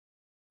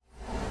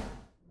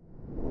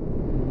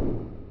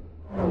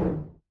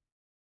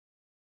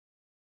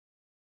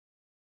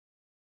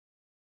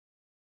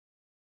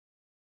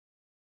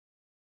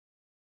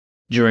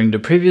During the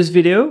previous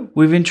video,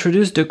 we've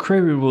introduced the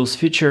query rules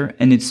feature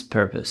and its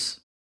purpose.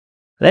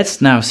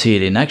 Let's now see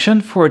it in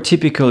action for a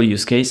typical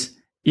use case,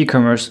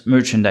 e-commerce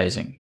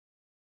merchandising.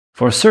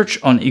 For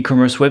search on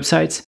e-commerce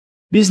websites,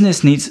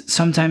 business needs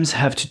sometimes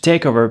have to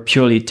take over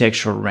purely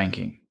textual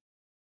ranking.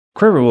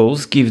 Query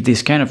rules give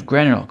this kind of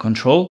granular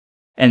control,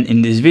 and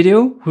in this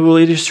video, we will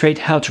illustrate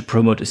how to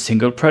promote a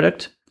single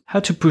product, how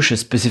to push a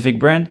specific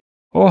brand,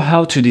 or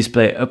how to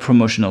display a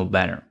promotional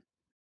banner.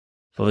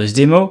 For this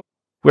demo,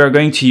 we are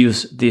going to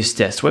use this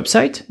test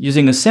website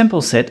using a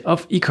sample set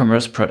of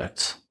e-commerce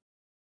products.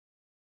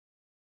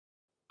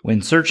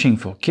 When searching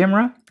for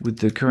camera with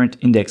the current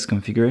index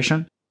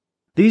configuration,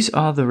 these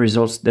are the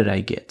results that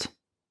I get.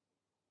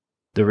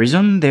 The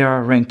reason they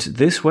are ranked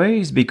this way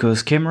is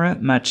because camera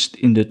matched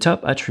in the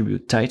top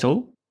attribute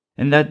title,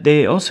 and that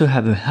they also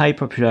have a high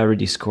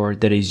popularity score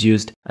that is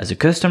used as a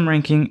custom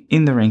ranking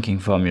in the ranking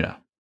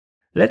formula.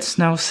 Let's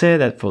now say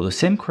that for the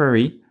same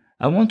query,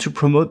 I want to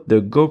promote the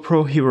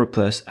GoPro Hero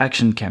Plus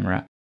action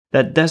camera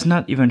that does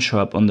not even show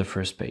up on the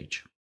first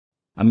page.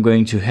 I'm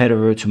going to head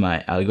over to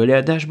my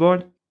Algolia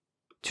dashboard,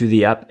 to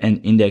the app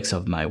and index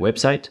of my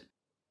website,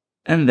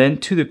 and then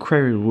to the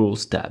Query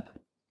Rules tab.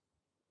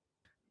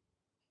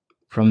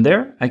 From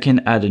there, I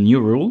can add a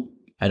new rule.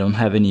 I don't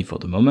have any for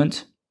the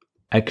moment.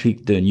 I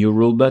click the New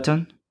Rule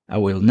button. I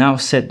will now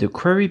set the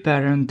query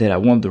pattern that I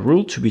want the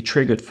rule to be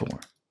triggered for,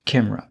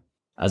 camera.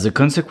 As a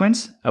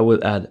consequence, I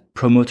will add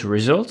Promote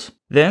Result,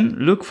 then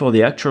look for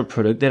the actual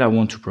product that I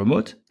want to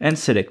promote and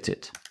select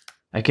it.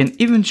 I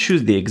can even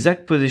choose the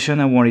exact position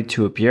I want it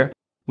to appear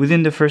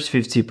within the first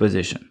 50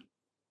 positions.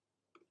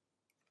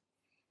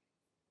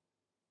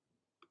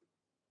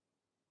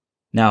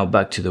 Now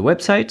back to the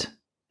website,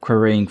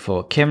 querying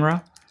for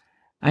camera,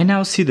 I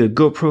now see the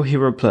GoPro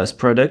Hero Plus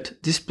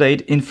product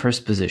displayed in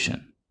first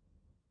position.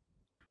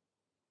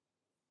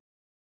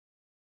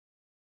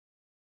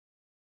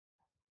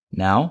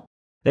 Now,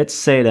 let's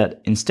say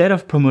that instead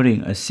of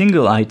promoting a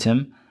single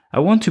item, I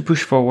want to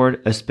push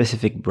forward a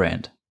specific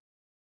brand.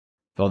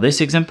 For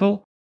this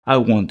example, I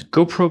want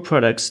GoPro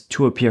products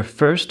to appear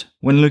first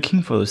when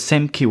looking for the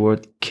same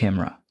keyword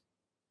camera.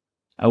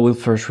 I will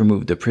first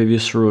remove the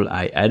previous rule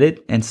I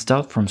added and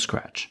start from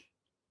scratch.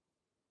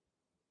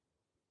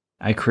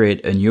 I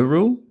create a new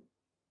rule.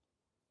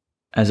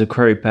 As a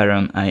query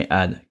pattern, I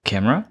add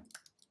camera.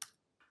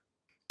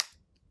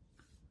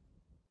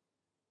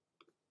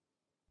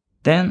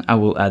 Then I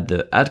will add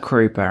the add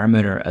query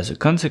parameter as a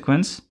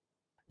consequence.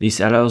 This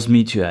allows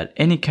me to add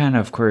any kind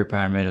of query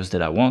parameters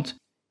that I want.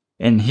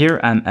 And here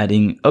I'm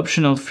adding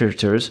optional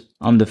filters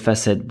on the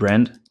facet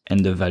brand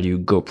and the value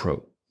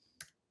GoPro.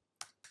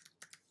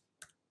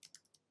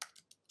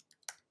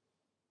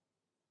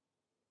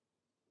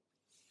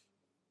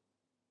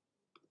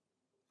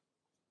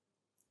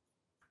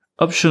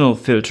 Optional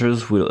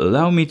filters will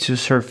allow me to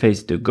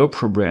surface the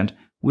GoPro brand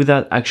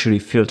without actually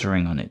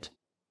filtering on it,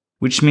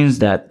 which means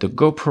that the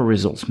GoPro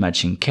results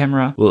matching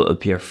camera will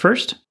appear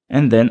first,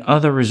 and then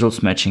other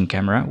results matching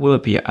camera will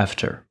appear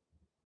after.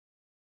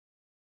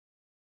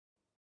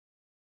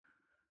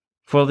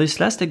 For this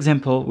last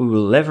example, we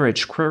will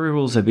leverage Query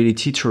Rules'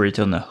 ability to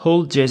return a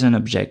whole JSON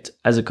object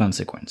as a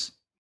consequence.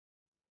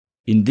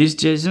 In this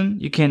JSON,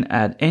 you can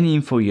add any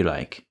info you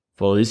like.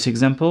 For this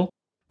example,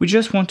 we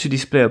just want to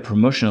display a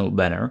promotional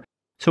banner,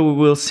 so we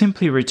will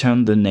simply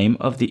return the name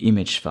of the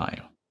image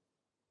file.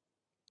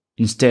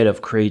 Instead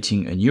of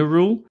creating a new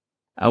rule,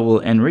 I will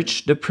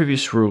enrich the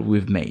previous rule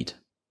we've made.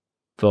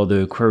 For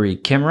the query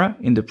camera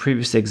in the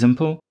previous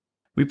example,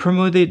 we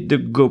promoted the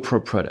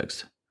GoPro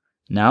products.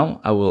 Now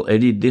I will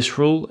edit this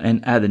rule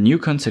and add a new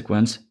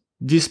consequence,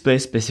 display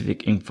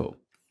specific info.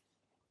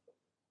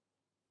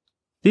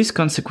 This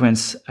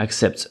consequence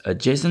accepts a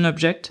JSON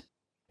object,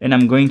 and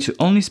I'm going to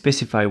only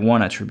specify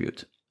one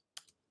attribute.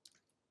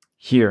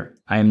 Here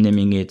I am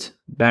naming it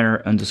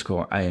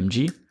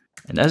banner_img,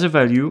 and as a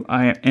value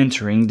I am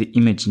entering the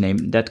image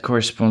name that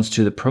corresponds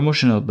to the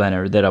promotional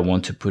banner that I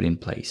want to put in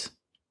place.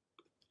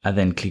 I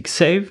then click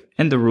Save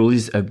and the rule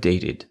is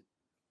updated.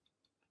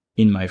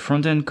 In my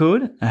front-end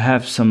code, I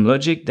have some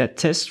logic that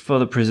tests for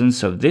the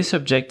presence of this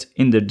object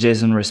in the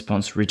JSON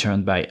response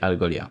returned by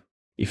Algolia.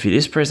 If it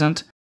is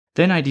present,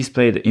 then I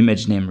display the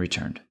image name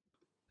returned.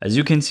 As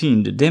you can see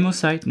in the demo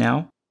site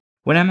now,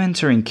 when I'm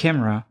entering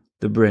camera,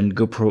 the brand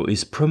GoPro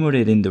is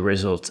promoted in the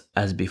results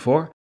as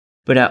before,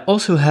 but I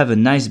also have a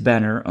nice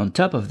banner on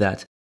top of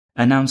that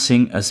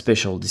announcing a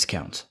special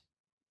discount.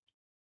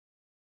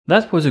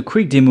 That was a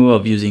quick demo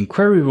of using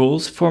query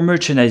rules for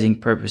merchandising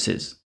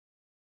purposes.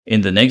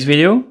 In the next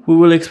video, we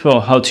will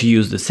explore how to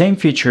use the same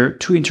feature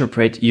to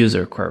interpret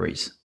user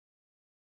queries.